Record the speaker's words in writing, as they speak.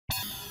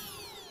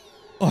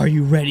Are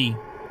you ready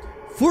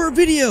for a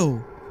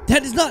video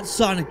that is not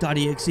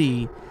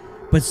Sonic.exe,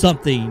 but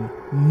something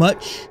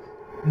much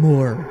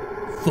more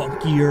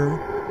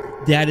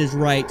funkier? That is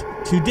right.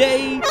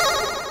 Today,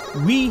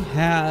 we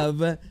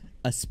have a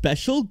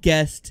special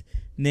guest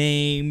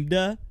named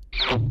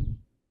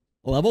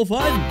Level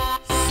Fun,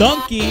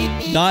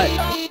 Sunky.Mpeg?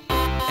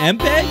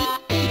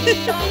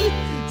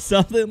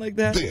 Something like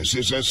that. This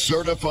is a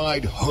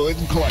certified hood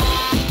claim.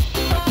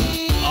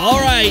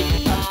 Alright,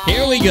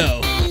 here we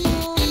go.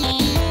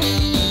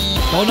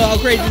 Don't know how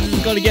crazy this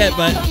is going to get,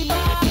 but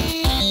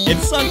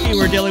it's Sunky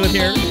we're dealing with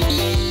here.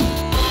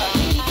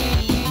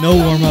 No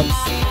warm-ups.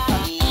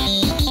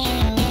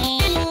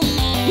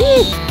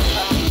 Woo!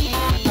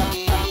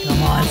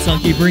 Come on,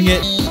 Sunky, bring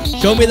it.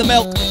 Show me the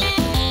milk.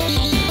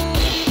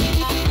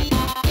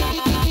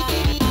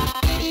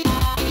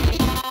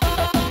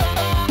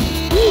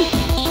 Woo!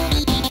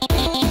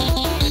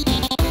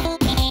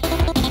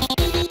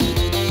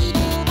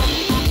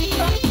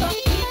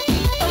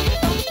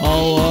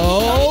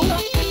 Hello?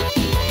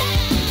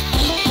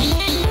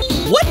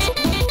 What?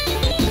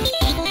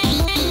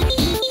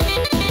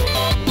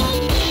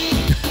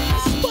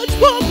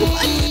 SpongeBob,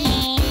 what?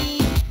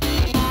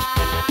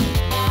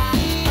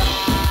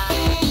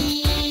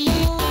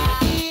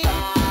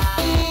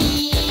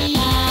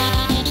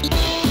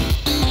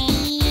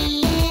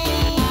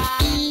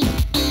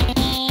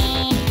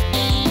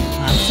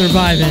 I'm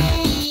surviving.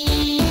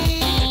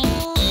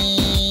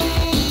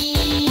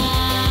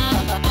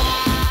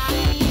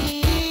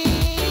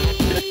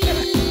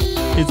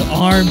 His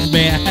arms,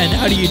 man.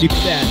 How do you do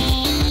that?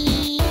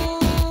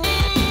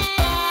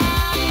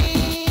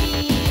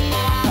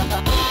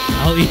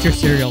 I'll eat your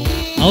cereal.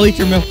 I'll eat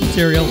your milk and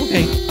cereal.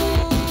 Okay.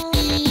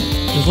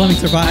 Just let me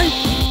survive.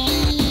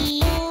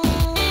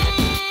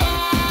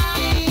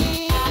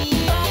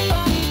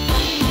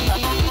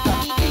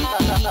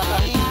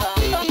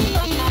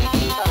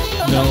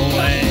 No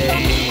way.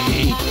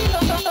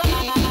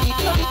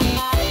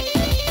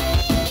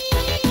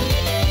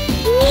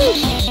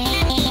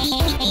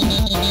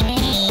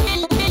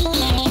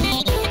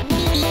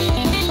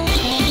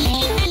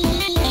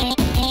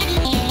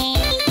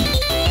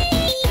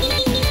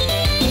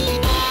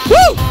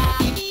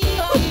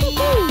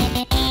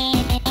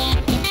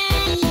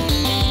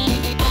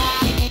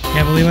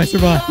 Can't believe I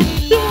survived.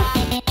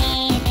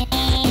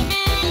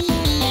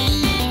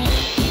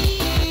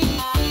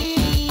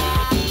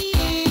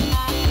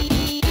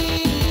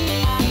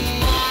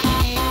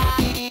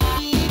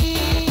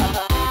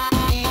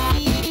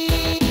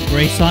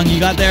 Great song you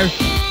got there.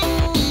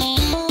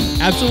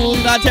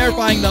 Absolutely not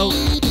terrifying though,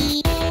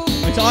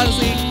 which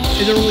honestly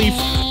is a relief.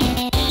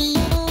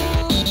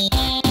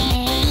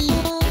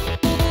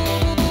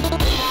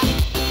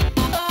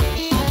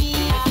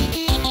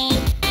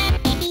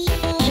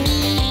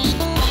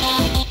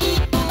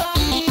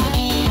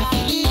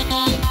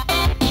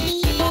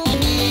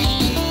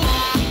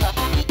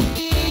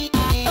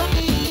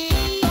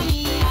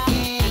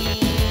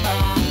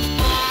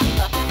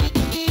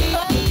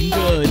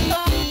 Good.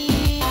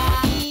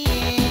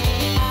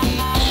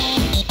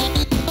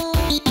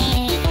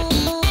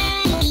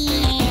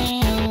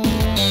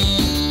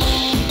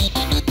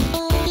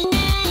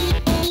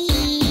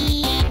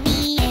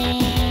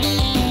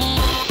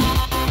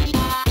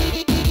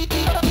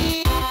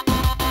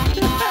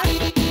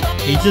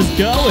 He's just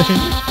going.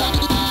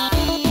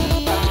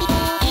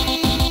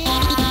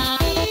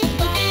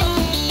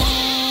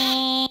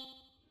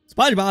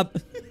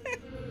 SpongeBob.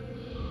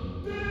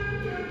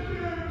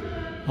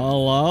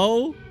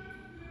 Hello?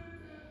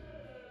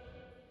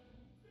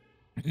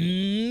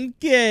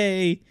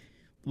 Okay.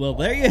 Well,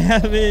 there you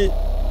have it.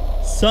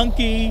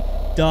 Sunky.Mpeg.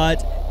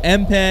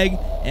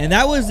 And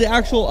that was the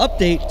actual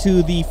update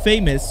to the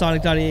famous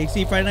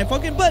Sonic.exe Friday Night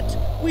Funkin', but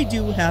we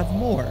do have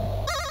more.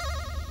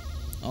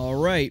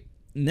 Alright.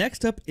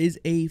 Next up is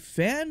a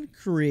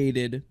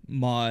fan-created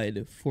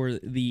mod for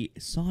the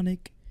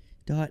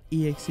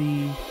Sonic.exe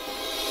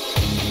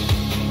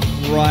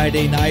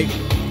Friday Night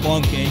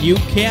Funkin'. You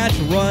can't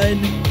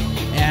run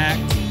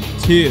Act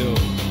 2. You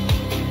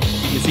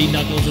can see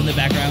Knuckles in the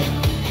background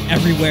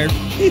everywhere,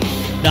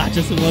 not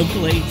just in one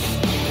place.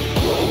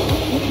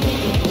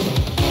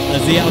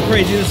 Let's see how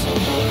crazy this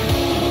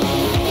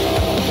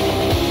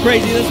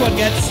one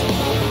gets.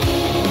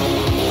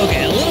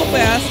 Okay, a little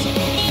fast.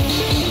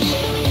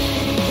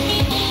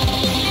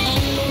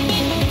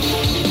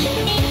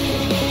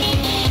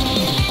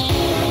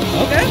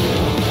 Okay,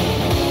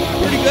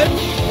 pretty good.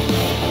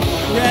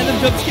 Random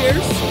jump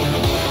scares.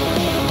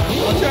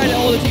 I'll try to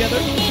hold it together.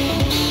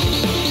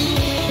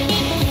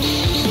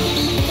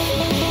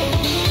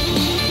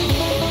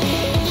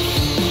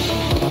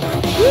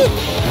 Woo.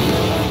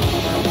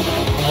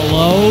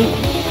 Hello?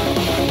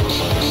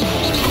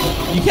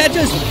 You can't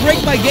just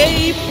break my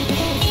game.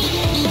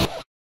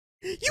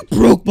 You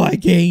broke my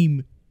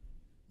game.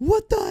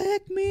 What the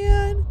heck,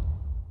 man?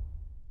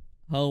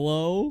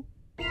 Hello?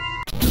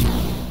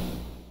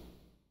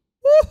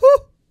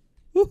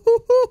 Come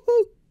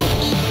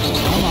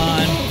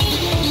on.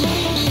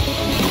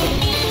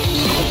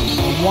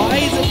 Why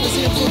is it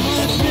missing so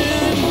much,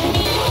 man?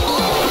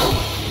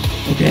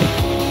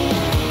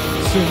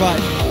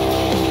 survive.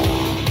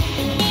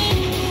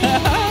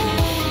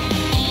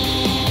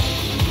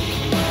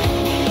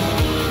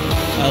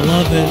 I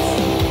love this.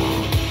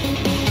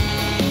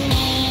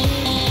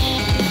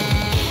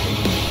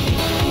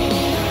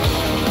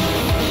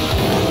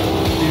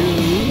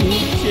 Dude,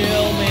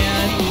 chill,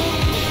 man.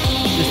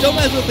 Just don't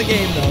mess with the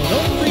game, though.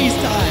 Don't freeze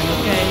time,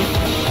 okay?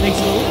 Makes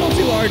it a little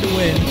too hard to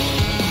win.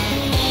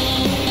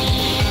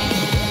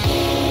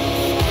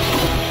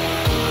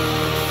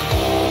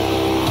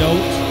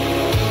 Don't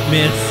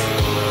miss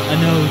a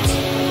note.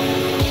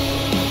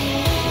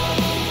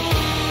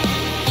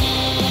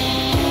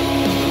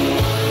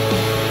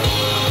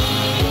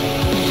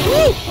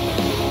 Woo!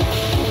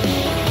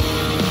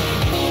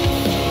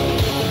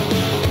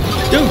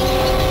 Dude!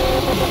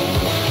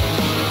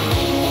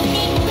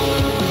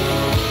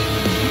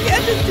 You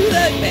can't just do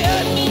that,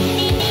 man!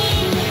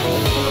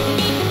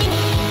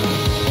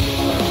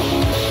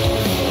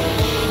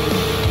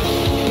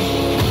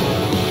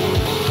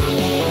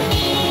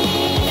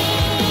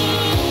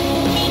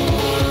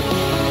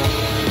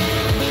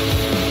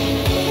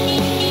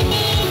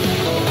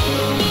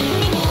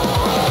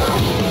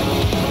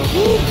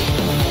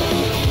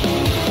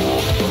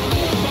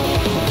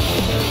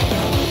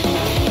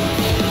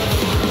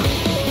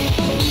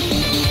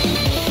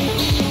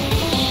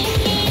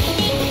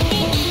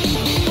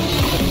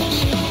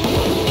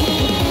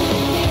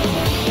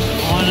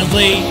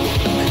 Honestly,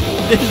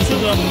 this is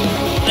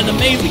an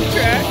amazing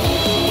track.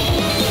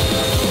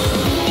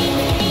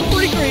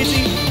 Pretty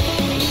crazy.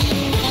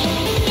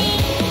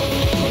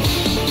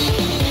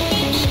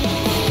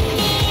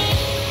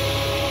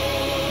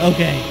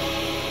 Okay,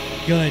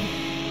 good.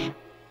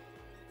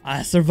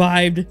 I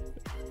survived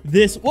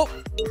this. Whoa!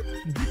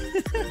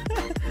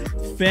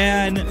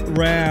 Fan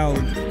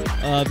round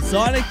of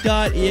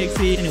Sonic.exe.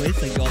 Anyways,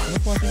 thank you all so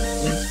much for watching.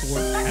 LiNX for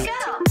out.